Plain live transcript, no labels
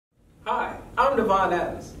I'm Devon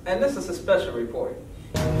Adams, and this is a special report.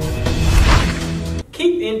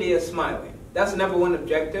 Keep India smiling. That's the #1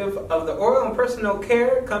 objective of the oral and personal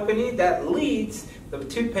care company that leads the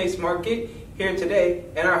toothpaste market here today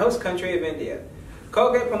in our host country of India.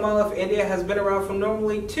 Colgate Palmolive India has been around for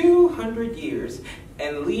normally 200 years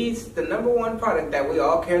and leads the #1 product that we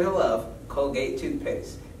all care to love, Colgate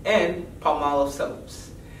toothpaste and Palmolive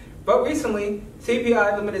soaps. But recently,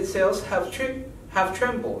 CPI Limited sales have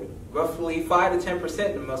trembled, roughly 5 to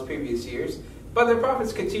 10% in most previous years, but their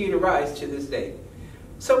profits continue to rise to this day.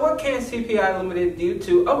 So what can CPI Limited do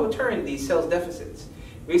to overturn these sales deficits?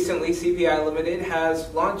 Recently, CPI Limited has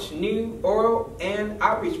launched new oral and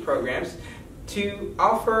outreach programs to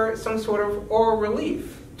offer some sort of oral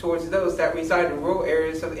relief towards those that reside in rural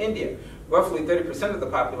areas of India, roughly 30% of the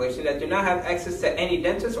population that do not have access to any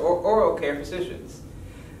dentists or oral care physicians.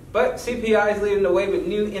 But CPI is leading the way with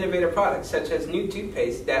new innovative products such as new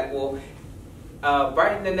toothpaste that will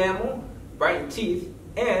brighten enamel, brighten teeth,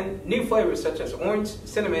 and new flavors such as orange,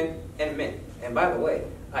 cinnamon, and mint. And by the way,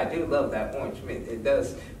 I do love that orange mint. It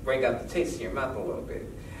does bring out the taste in your mouth a little bit.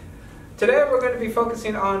 Today we're going to be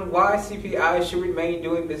focusing on why CPI should remain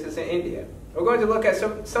doing business in India. We're going to look at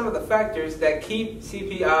some of the factors that keep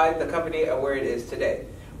CPI, the company, where it is today.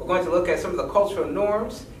 We're going to look at some of the cultural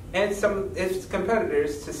norms and some of its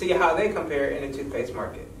competitors to see how they compare in the toothpaste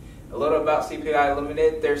market. A little about CPI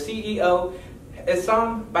Limited. Their CEO,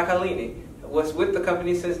 Isam Bakalini, was with the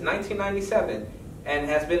company since 1997 and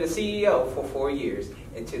has been the CEO for 4 years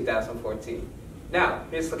in 2014. Now,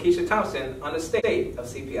 here's Lakeisha Thompson on the state of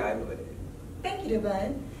CPI Limited. Thank you,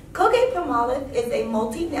 Devon. Colgate Palmolive is a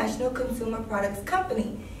multinational consumer products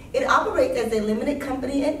company. It operates as a limited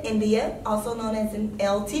company in India, also known as an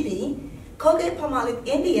LTD. Colgate Palmolive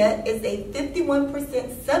India is a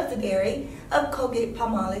 51% subsidiary of Colgate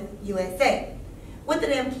Palmolive USA. With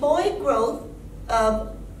an employee growth of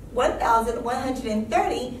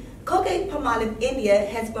 1,130, Colgate Palmolive India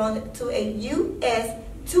has grown to a US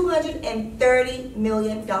 $230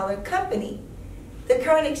 million company. The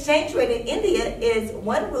current exchange rate in India is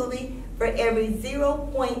 1 rupee for every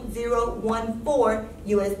 0.014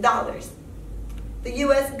 US dollars. The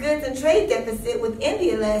U.S. goods and trade deficit with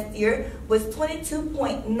India last year was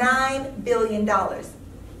 $22.9 billion. As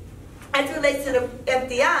it relates to the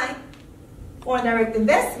FDI, foreign direct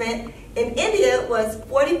investment, in India was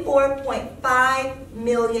 $44.5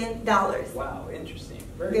 million. Wow, interesting.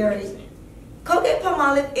 Very interesting. Colgate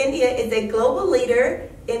Palmolive India is a global leader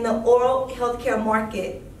in the oral healthcare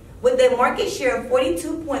market, with a market share of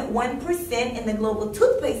 42.1% in the global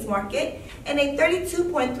toothpaste market and a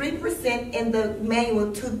 32.3% in the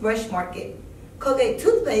manual toothbrush market. Colgate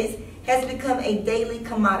toothpaste has become a daily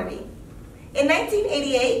commodity. In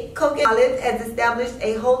 1988, Colgate Palmolive has established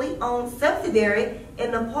a wholly owned subsidiary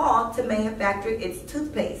in Nepal to manufacture its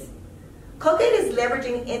toothpaste. Colgate is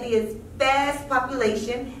leveraging India's vast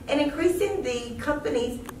population and increasing the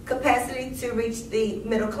company's capacity to reach the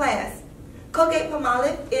middle class. Colgate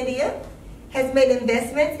Palmolive India has made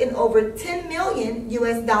investments in over $10 million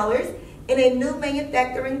US dollars in a new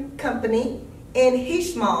manufacturing company in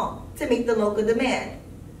Hishmal to meet the local demand.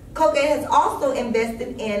 Colgate has also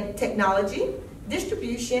invested in technology,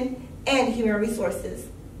 distribution, and human resources.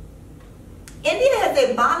 India has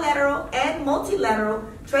a bilateral and multilateral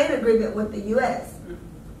trade agreement with the U.S.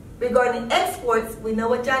 Regarding exports, we know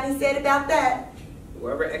what Johnny said about that.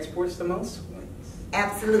 Whoever exports the most wins.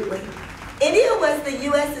 Absolutely. India was the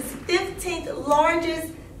U.S.'s 15th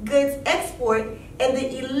largest goods export and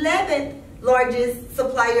the 11th largest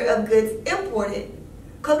supplier of goods imported.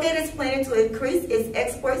 Colgate is planning to increase its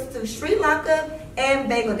exports to Sri Lanka and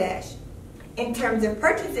Bangladesh. In terms of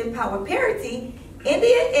purchasing power parity,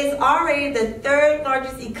 India is already the 3rd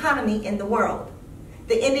largest economy in the world.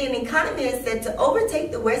 The Indian economy is set to overtake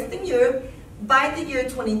the Western Europe by the year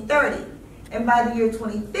 2030. And by the year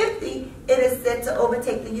 2050, it is set to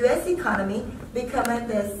overtake the U.S. economy, becoming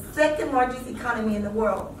the 2nd largest economy in the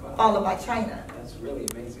world, followed by China. That's really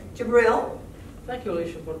amazing. Jabril? Thank you,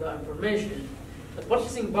 Alicia, for the information. The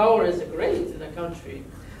purchasing power is great in the country.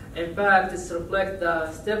 In fact, it reflects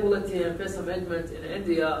the stability and peace management in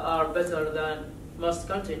India are better than most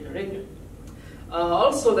countries in the region.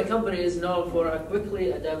 Also, the company is known for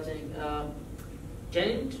quickly adapting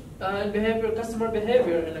change in behavior, customer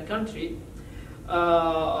behavior in the country,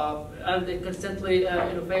 and they constantly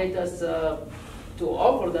innovate us to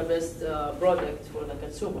offer the best product for the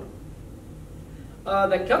consumer.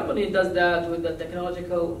 The company does that with the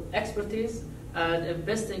technological expertise and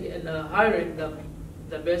investing in hiring the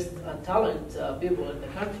best talent people in the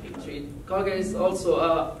country. Colgate is also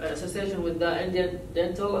an association with the Indian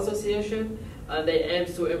Dental Association, and they aim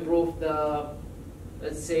to improve the,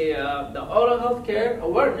 let's say, the oral health care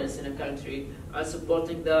awareness in the country and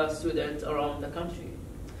supporting the students around the country.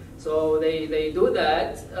 So they do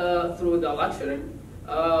that through the lecturing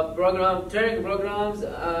program, training programs,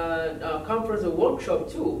 and conference and workshop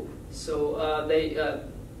too. So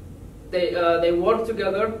they work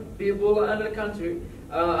together, people and the country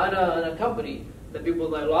and a company. The people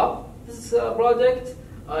that love this project.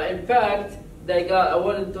 In fact, they got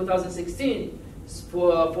awarded in 2016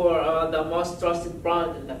 for the most trusted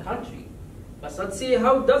brand in the country. But let's see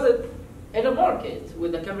how does it in the market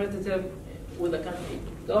with the competitive with the country.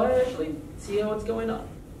 Go ahead, Ashley. See what's going on.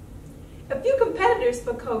 A few competitors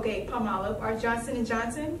for Colgate Palmolive are Johnson &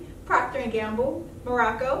 Johnson, Procter & Gamble,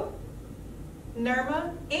 Morocco,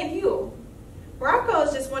 Nirma, and Huel. Morocco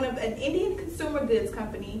is just one of an Indian consumer goods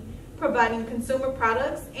company providing consumer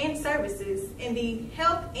products and services in the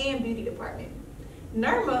health and beauty department.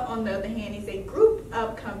 Nirma, on the other hand, is a group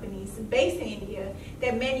of companies based in India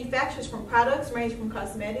that manufactures from products ranging from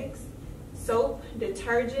cosmetics, soap,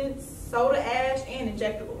 detergents, soda ash, and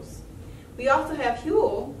injectables. We also have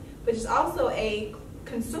Huel, which is also a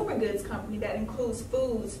consumer goods company that includes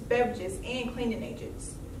foods, beverages, and cleaning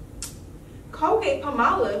agents. Colgate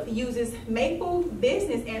Palmolive uses Maple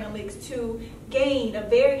business analytics to gain a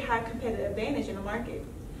very high competitive advantage in the market.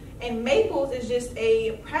 And Maples is just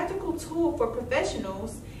a practical tool for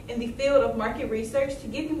professionals in the field of market research to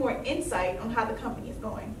give you more insight on how the company is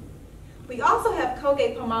going. We also have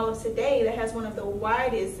Colgate Palmolive today that has one of the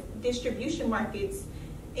widest distribution markets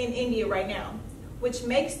in India right now, which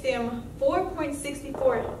makes them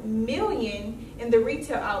 4.64 million in the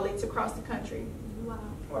retail outlets across the country. Wow.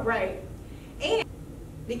 Right. And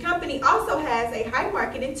the company also has a high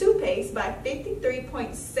market in toothpaste by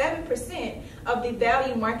 53.7% of the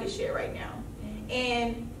value market share right now.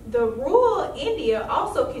 And the rural India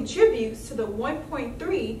also contributes to the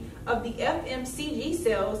 1.3 of the FMCG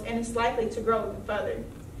sales and is likely to grow even further.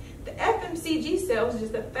 The FMCG sales is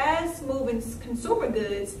just the fast-moving consumer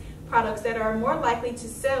goods products that are more likely to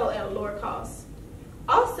sell at a lower cost.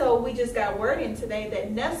 Also, we just got word in today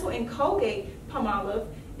that Nestle and Colgate Palmolive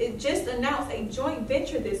it just announced a joint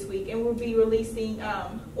venture this week and will be releasing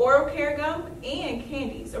oral care gum and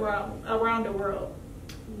candies around the world.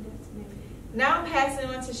 Now I'm passing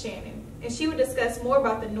it on to Shannon, and she will discuss more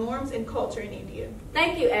about the norms and culture in India.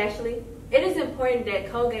 Thank you, Ashley. It is important that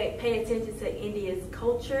Colgate pay attention to India's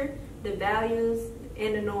culture, the values,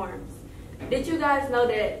 and the norms. Did you guys know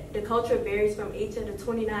that the culture varies from each of the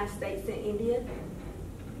 29 states in India?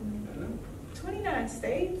 29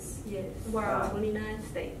 states? Yes. Wow. 29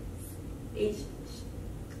 states.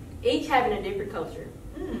 Each having a different culture.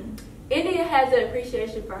 India has an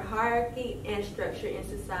appreciation for hierarchy and structure in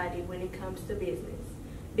society when it comes to business.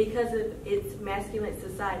 Because of its masculine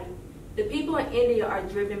society, the people in India are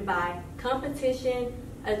driven by competition,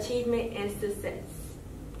 achievement, and success.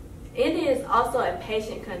 India is also a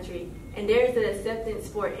patient country, and there is an acceptance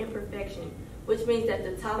for imperfection, which means that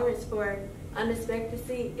the tolerance for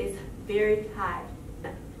unexpectancy is very high.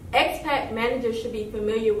 Expat managers should be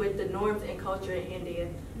familiar with the norms and culture in India.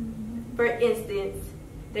 For instance,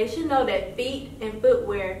 they should know that feet and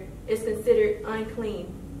footwear is considered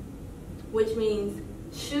unclean, which means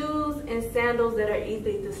shoes and sandals that are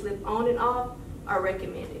easy to slip on and off are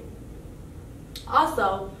recommended.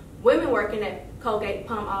 Also, women working at Colgate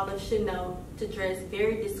Palmolive should know to dress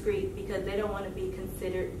very discreet because they don't want to be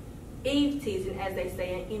considered Eve teasing, as they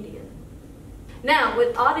say in India. Now,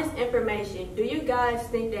 with all this information, do you guys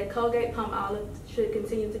think that Colgate Palmolive should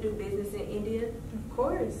continue to do business in India? Of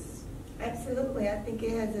course. Absolutely. I think it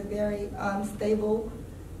has a very stable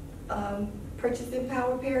purchasing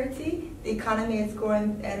power parity. The economy is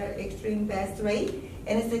growing at an extreme fast rate,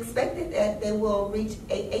 and it's expected that they will reach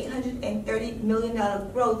a $830 million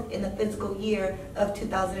growth in the fiscal year of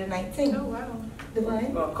 2019. Oh, wow.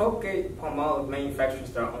 Divine? Well, Colgate Palmolive manufactures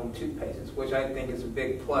their own toothpastes, which I think is a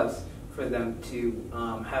big plus for them to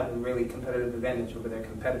have a really competitive advantage over their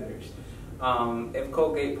competitors. If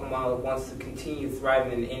Colgate Palmolive wants to continue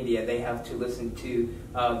thriving in India, they have to listen to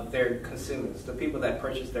their consumers, the people that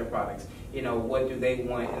purchase their products. You know, what do they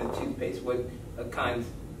want in a toothpaste? What kinds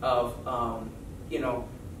of,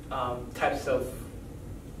 types of,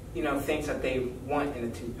 things that they want in a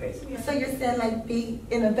toothpaste. Yeah. So you're saying like be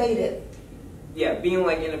innovative? Yeah, being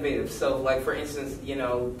like innovative. So like for instance,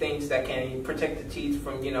 things that can protect the teeth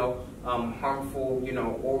from, harmful,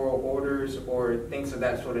 oral odors or things of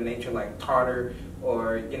that sort of nature, like tartar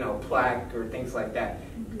or, plaque or things like that.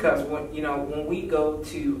 Because when we go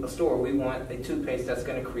to a store, we want a toothpaste that's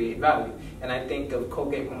going to create value. And I think of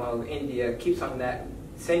Colgate Palmolive India keeps on that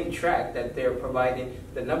same track that they're providing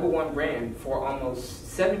the #1 brand for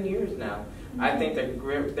almost 7 years now. I think they're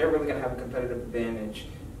really going to have a competitive advantage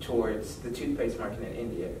towards the toothpaste market in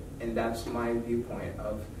India, and that's my viewpoint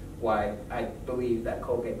of why I believe that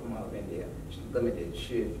Colgate Palmolive India Limited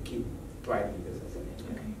should keep thriving business in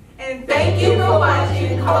India. And Thank you for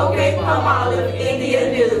watching Colgate Palmolive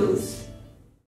India News.